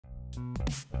Welcome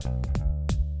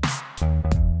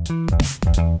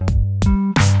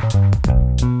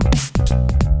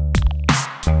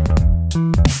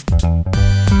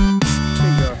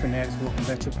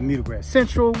back to Bermudagrass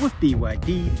Central with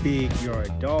BYD Big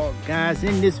Yard Dog. Guys,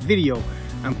 in this video,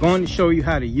 I'm going to show you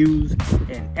how to use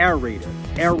an aerator.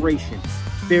 Aeration,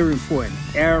 very important.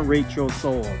 Aerate your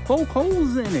soil. Poke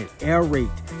holes in it.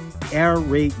 Aerate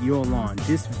your lawn.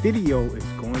 This video is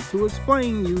going to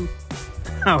explain you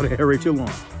how to aerate your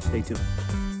lawn. Stay tuned.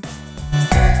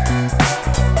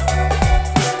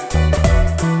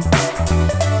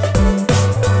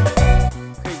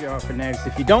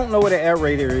 If you don't know what an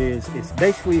aerator is, it's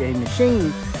basically a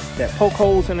machine that poke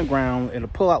holes in the ground. It'll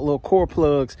pull out little core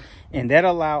plugs, and that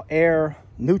allow air,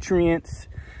 nutrients,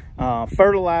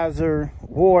 fertilizer,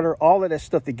 water, all of that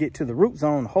stuff to get to the root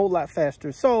zone a whole lot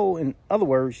faster. So in other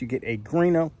words, you get a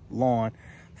greener lawn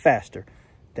faster.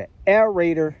 The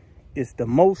aerator is the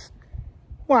most,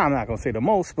 well, I'm not gonna say the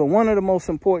most, but one of the most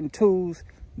important tools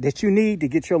that you need to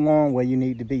get your lawn where you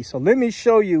need to be. So let me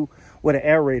show you what an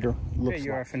aerator looks like.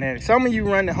 You are fanatic. Some of you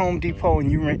run to Home Depot and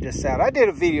you rent this out. I did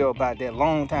a video about that a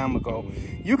long time ago.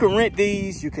 You can rent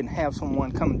these, you can have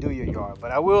someone come and do your yard.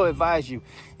 But I will advise you,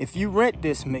 if you rent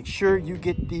this, make sure you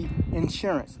get the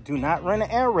insurance. Do not rent an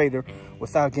aerator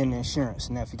without getting insurance.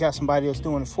 Now, if you got somebody else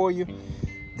doing it for you,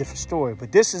 different story.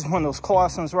 But this is one of those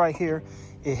Claussens right here.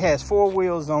 It has 4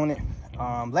 wheels on it.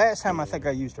 Last time I think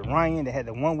I used a Ryan that had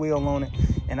the 1 wheel on it,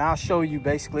 and I'll show you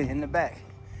basically in the back.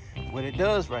 What it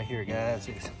does right here, guys,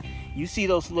 is you see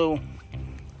those little,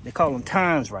 they call them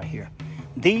tines right here.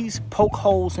 These poke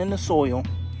holes in the soil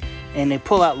and they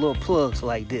pull out little plugs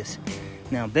like this.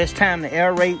 Now, best time to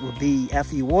aerate would be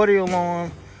after you water your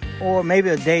lawn or maybe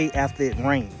a day after it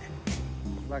rained.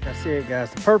 Like I said, guys,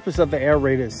 the purpose of the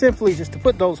aerator is simply just to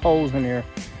put those holes in there.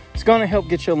 It's going to help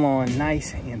get your lawn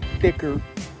nice and thicker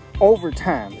over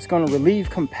time. It's going to relieve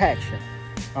compaction.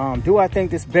 Do I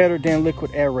think it's better than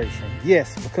liquid aeration?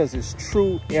 Yes, because it's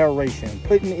true aeration.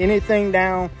 Putting anything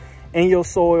down in your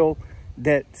soil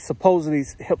that supposedly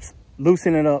helps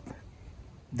loosen it up,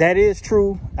 that is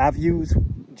true. I've used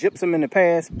gypsum in the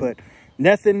past, but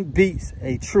nothing beats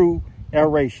a true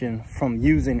aeration from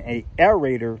using an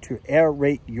aerator to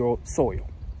aerate your soil.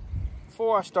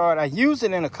 Before I start, I use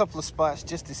it in a couple of spots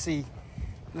just to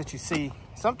let you see.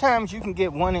 Sometimes you can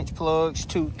get 1-inch plugs,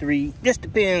 2, 3, just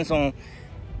depends on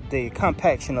the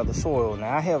compaction of the soil.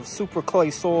 Now, I have super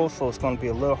clay soil, so it's going to be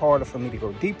a little harder for me to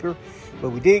go deeper, but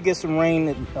we did get some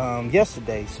rain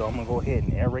yesterday, so I'm going to go ahead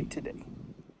and aerate today.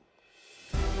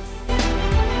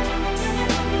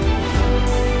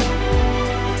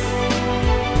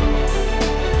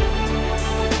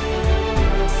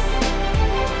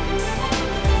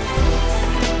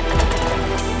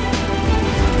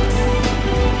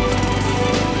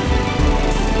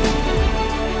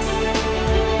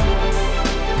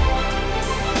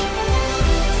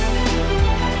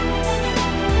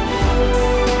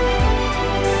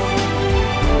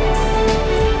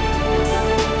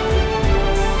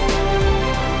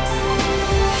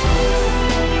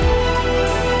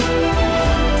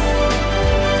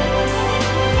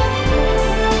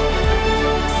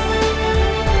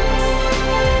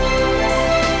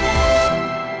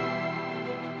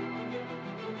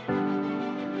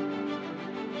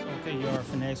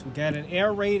 We got it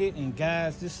aerated, and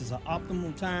guys, this is an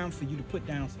optimal time for you to put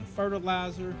down some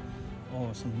fertilizer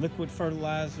or some liquid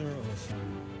fertilizer or some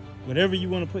whatever you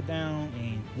want to put down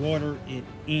and water it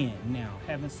in. Now,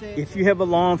 having said, if you have a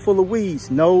lawn full of weeds,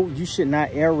 no, you should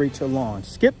not aerate your lawn.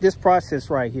 Skip this process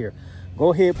right here.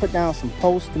 Go ahead, put down some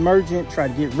post-emergent, try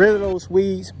to get rid of those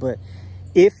weeds. But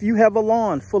if you have a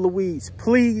lawn full of weeds,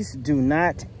 please do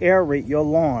not aerate your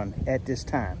lawn at this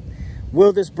time.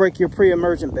 Will this break your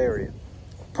pre-emergent barrier?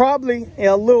 Probably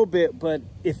a little bit, but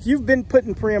if you've been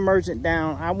putting pre-emergent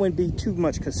down, I wouldn't be too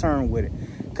much concerned with it,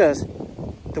 because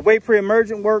the way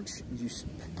pre-emergent works, you're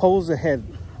supposed to have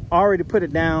already put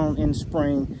it down in the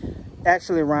spring.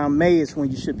 Actually, around May is when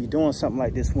you should be doing something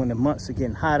like this, when the months are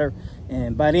getting hotter,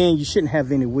 and by then you shouldn't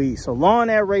have any weeds. So lawn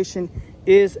aeration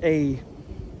is a,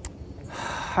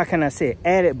 how can I say it,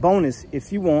 added bonus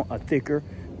if you want a thicker,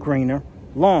 greener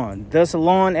lawn. Does a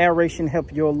lawn aeration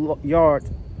help your yard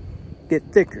get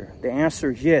thicker? The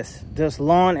answer is yes. Does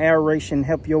lawn aeration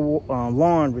help your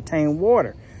lawn retain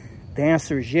water? The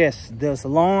answer is yes. Does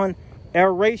lawn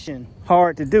aeration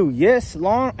hard to do? Yes,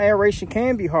 lawn aeration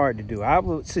can be hard to do. I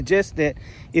would suggest that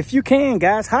if you can,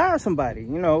 guys, hire somebody.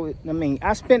 You know, I mean,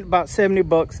 I spent about 70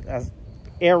 bucks. I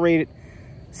aerated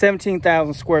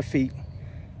 17,000 square feet.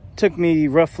 Took me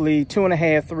roughly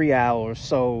 2.5 to 3 hours.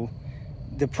 So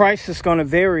the price is going to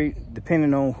vary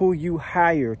depending on who you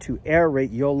hire to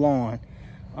aerate your lawn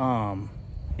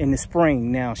in the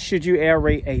spring. Now, should you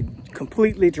aerate a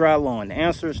completely dry lawn? The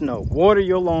answer is no. Water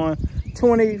your lawn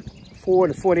 24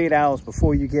 to 48 hours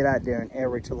before you get out there and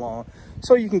aerate your lawn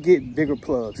so you can get bigger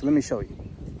plugs. Let me show you.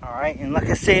 All right, and like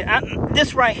I said,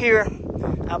 this right here,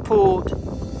 I pulled,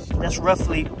 that's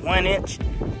roughly 1 inch.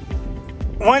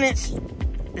 1 inch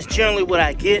is generally what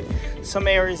I get. Some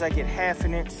areas I get half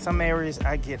an inch. Some areas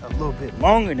I get a little bit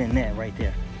longer than that right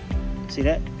there. See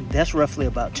that? That's roughly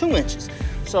about 2 inches.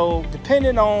 So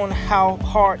depending on how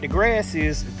hard the grass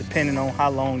is, depending on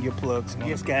how long your plugs are.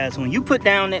 Yes, guys, when you put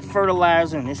down that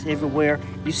fertilizer, and it's everywhere,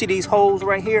 you see these holes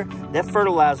right here? That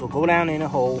fertilizer will go down in a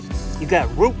hole. You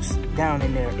got roots down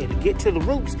in there. It'll get to the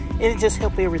roots, and it just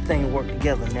help everything work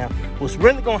together. Now, what's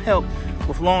really gonna help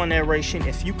with lawn aeration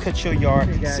if you cut your yard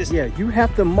consistent. Yeah, you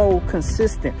have to mow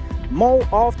consistent. Mow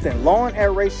often. Lawn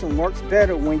aeration works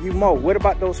better when you mow. What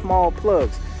about those small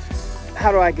plugs?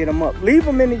 How do I get them up? Leave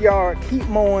them in the yard, keep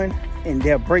mowing, and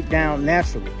they'll break down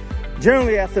naturally.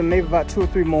 Generally, after maybe about 2 or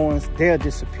 3 mowings, they'll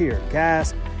disappear.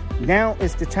 Guys, now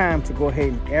is the time to go ahead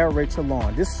and aerate your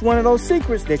lawn. This is one of those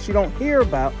secrets that you don't hear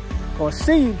about or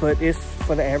see, but it's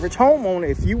for the average homeowner.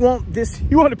 If you want this,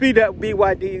 you want to be that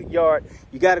BYD yard,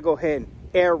 you got to go ahead and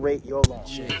aerate your lawn.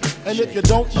 And if you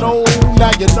don't know,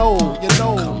 now you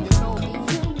know,